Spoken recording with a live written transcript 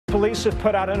Police have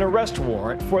put out an arrest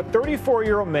warrant for a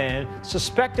 34-year-old man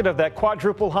suspected of that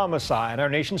quadruple homicide in our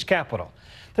nation's capital.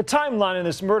 The timeline in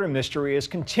this murder mystery is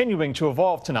continuing to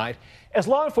evolve tonight as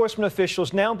law enforcement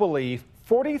officials now believe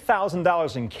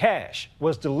 $40,000 in cash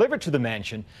was delivered to the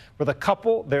mansion where the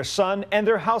couple, their son, and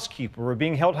their housekeeper were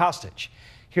being held hostage.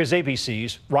 Here's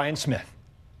ABC's Ryan Smith.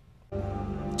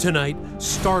 Tonight,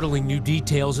 startling new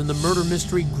details in the murder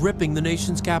mystery gripping the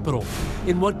nation's capital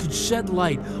in what could shed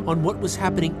light on what was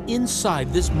happening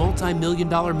inside this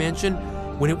multi-million-dollar mansion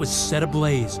when it was set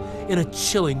ablaze in a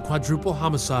chilling quadruple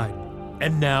homicide.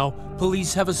 And now,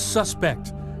 police have a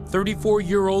suspect,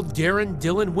 34-year-old Darren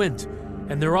Dylan Wint,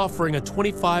 and they're offering a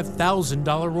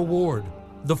 $25,000 reward.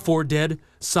 The four dead: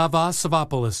 Sava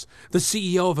Savopoulos, the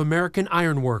CEO of American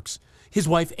Iron Works, his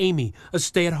wife Amy, a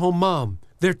stay-at-home mom,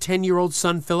 their 10-year-old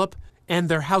son Philip, and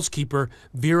their housekeeper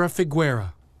Vera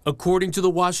Figuera. According to the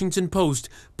Washington Post,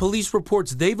 police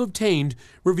reports they've obtained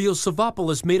reveal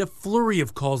Savopoulos made a flurry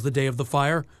of calls the day of the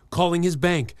fire, calling his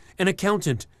bank, an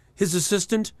accountant, his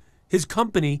assistant, his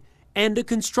company, and a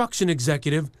construction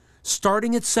executive,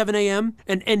 starting at 7 a.m.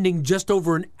 and ending just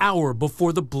over an hour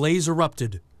before the blaze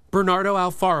erupted. Bernardo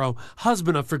Alfaro,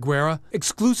 husband of Figuera,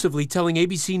 exclusively telling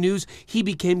ABC News he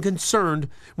became concerned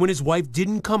when his wife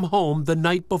didn't come home the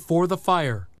night before the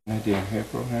fire. I didn't hear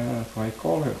from her, so I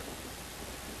called her.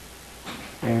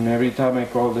 And every time I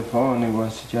called the phone, it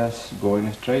was just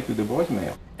going straight to the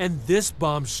voicemail. And this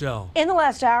bombshell. In the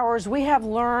last hours, we have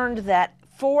learned that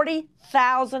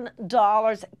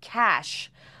 $40,000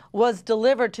 cash was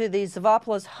delivered to the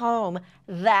Savopoulos home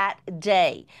that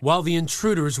day. While the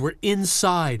intruders were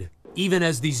inside, even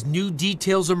as these new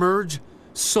details emerge,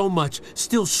 so much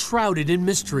still shrouded in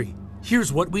mystery.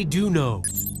 Here's what we do know.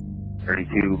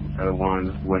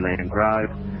 3201 Woodland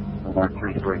Drive. Our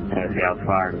three superintendents, the house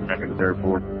fire, the second, third,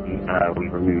 fourth. We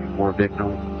removed 4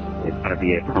 victims. It's going to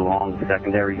be a prolonged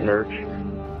secondary search.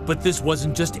 But this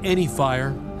wasn't just any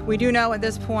fire. We do know at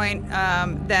this point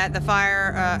that the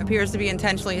fire appears to be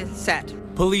intentionally set.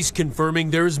 Police confirming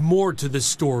there is more to this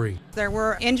story. There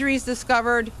were injuries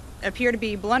discovered, appear to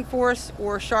be blunt force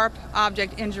or sharp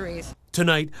object injuries.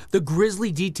 Tonight, the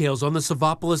grisly details on the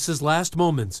Savopoulos' last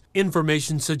moments,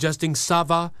 information suggesting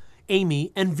Sava,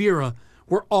 Amy, and Vera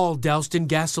were all doused in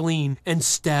gasoline and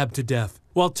stabbed to death,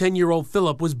 while 10-year-old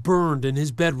Philip was burned in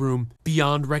his bedroom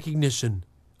beyond recognition.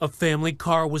 A family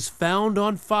car was found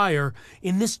on fire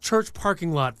in this church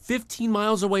parking lot 15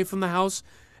 miles away from the house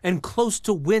and close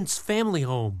to Wint's family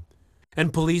home.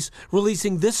 And police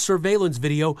releasing this surveillance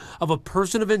video of a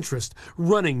person of interest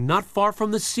running not far from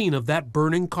the scene of that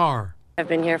burning car. I've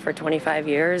been here for 25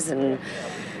 years and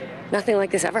nothing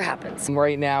like this ever happens.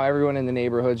 Right now, everyone in the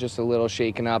neighborhood's just a little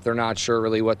shaken up. They're not sure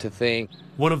really what to think.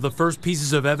 One of the first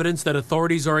pieces of evidence that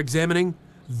authorities are examining,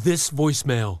 this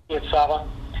voicemail. It's Sava.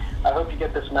 I hope you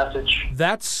get this message.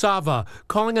 That's Sava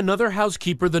calling another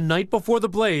housekeeper the night before the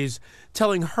blaze,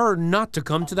 telling her not to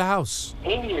come to the house.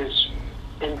 Amy is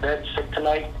in bed sick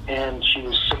tonight, and she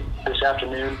was sick this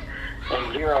afternoon,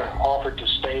 and Vera offered to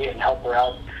stay and help her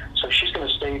out. So she's going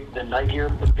to stay the night here,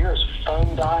 but Vera's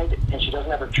phone died, and she doesn't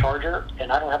have a charger,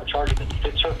 and I don't have a charger that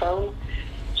fits her phone.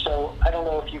 So I don't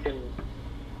know if you can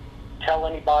tell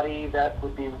anybody that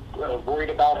would be worried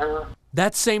about her.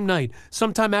 That same night,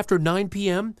 sometime after 9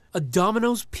 p.m., a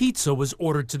Domino's pizza was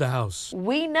ordered to the house.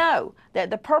 We know that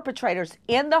the perpetrators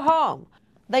in the home,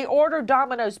 they ordered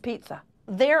Domino's pizza.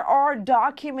 There are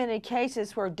documented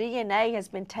cases where DNA has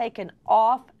been taken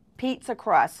off pizza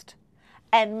crust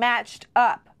and matched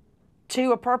up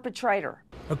to a perpetrator.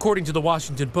 According to the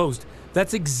Washington Post,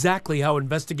 that's exactly how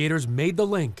investigators made the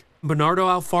link. Bernardo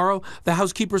Alfaro, the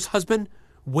housekeeper's husband,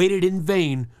 waited in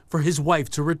vain for his wife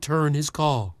to return his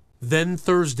call. Then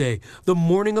Thursday, the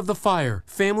morning of the fire,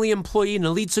 family employee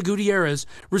Nalitza Gutierrez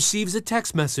receives a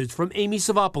text message from Amy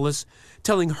Savopoulos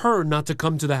telling her not to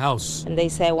come to the house. And they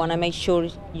say, I want to make sure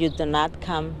you do not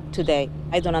come today.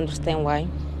 I don't understand why.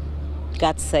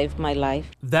 God saved my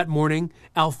life. That morning,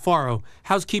 Alfaro,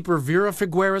 housekeeper Vera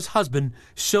Figuera's husband,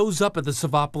 shows up at the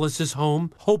Savopoulos'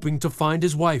 home hoping to find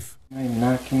his wife. I'm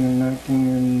knocking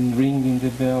and ringing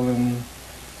the bell, and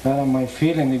that my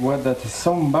feeling was that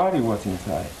somebody was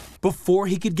inside. Before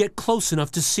he could get close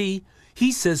enough to see,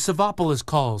 he says Savopoulos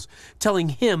calls, telling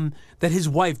him that his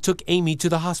wife took Amy to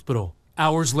the hospital.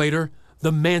 Hours later,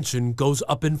 the mansion goes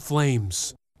up in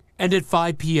flames. And at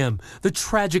 5 p.m., the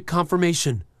tragic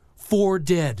confirmation: 4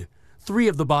 dead, 3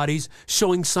 of the bodies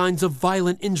showing signs of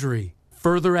violent injury.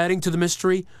 Further adding to the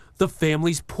mystery, the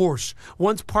family's Porsche,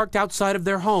 once parked outside of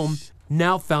their home,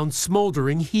 now found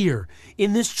smoldering here,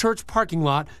 in this church parking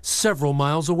lot several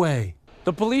miles away.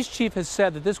 The police chief has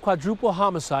said that this quadruple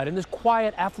homicide in this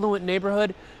quiet, affluent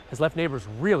neighborhood has left neighbors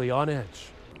really on edge.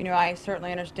 You know, I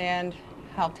certainly understand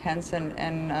how tense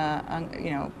and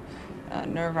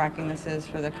nerve-wracking this is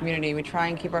for the community. We try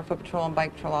and keep our foot patrol and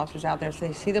bike patrol officers out there so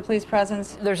they see the police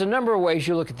presence. There's a number of ways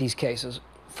you look at these cases.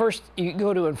 First, you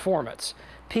go to informants,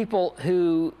 people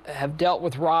who have dealt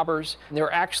with robbers. There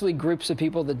are actually groups of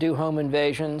people that do home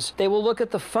invasions. They will look at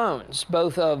the phones,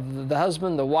 both of the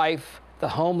husband, the wife, the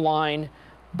home line,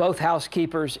 both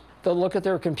housekeepers. They'll look at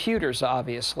their computers,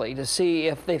 obviously, to see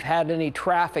if they've had any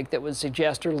traffic that would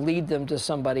suggest or lead them to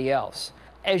somebody else.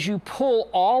 As you pull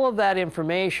all of that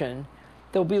information,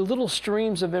 there'll be little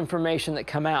streams of information that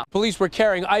come out. Police were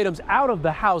carrying items out of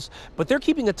the house, but they're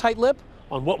keeping a tight lip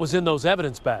on what was in those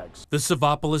evidence bags. The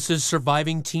Savopoulos'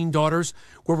 surviving teen daughters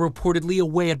were reportedly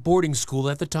away at boarding school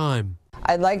at the time.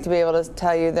 I'd like to be able to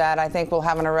tell you that I think we'll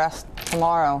have an arrest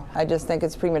tomorrow. I just think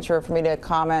it's premature for me to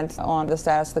comment on the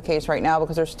status of the case right now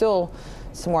because there's still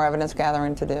some more evidence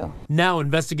gathering to do. Now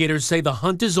investigators say the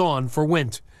hunt is on for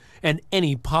Wint and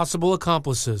any possible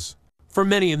accomplices. For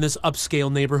many in this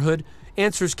upscale neighborhood,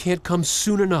 answers can't come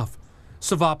soon enough.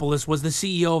 Savopoulos was the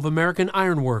CEO of American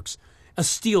Iron Works, a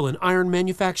steel and iron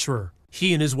manufacturer.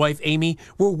 He and his wife Amy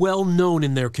were well known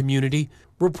in their community,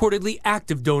 reportedly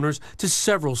active donors to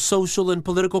several social and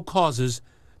political causes,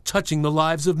 touching the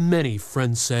lives of many,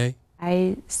 friends say.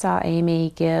 I saw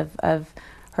Amy give of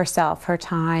herself, her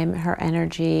time, her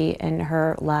energy, and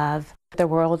her love. The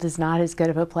world is not as good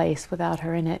of a place without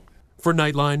her in it. For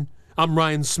Nightline, I'm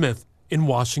Ryan Smith in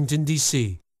Washington,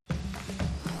 D.C.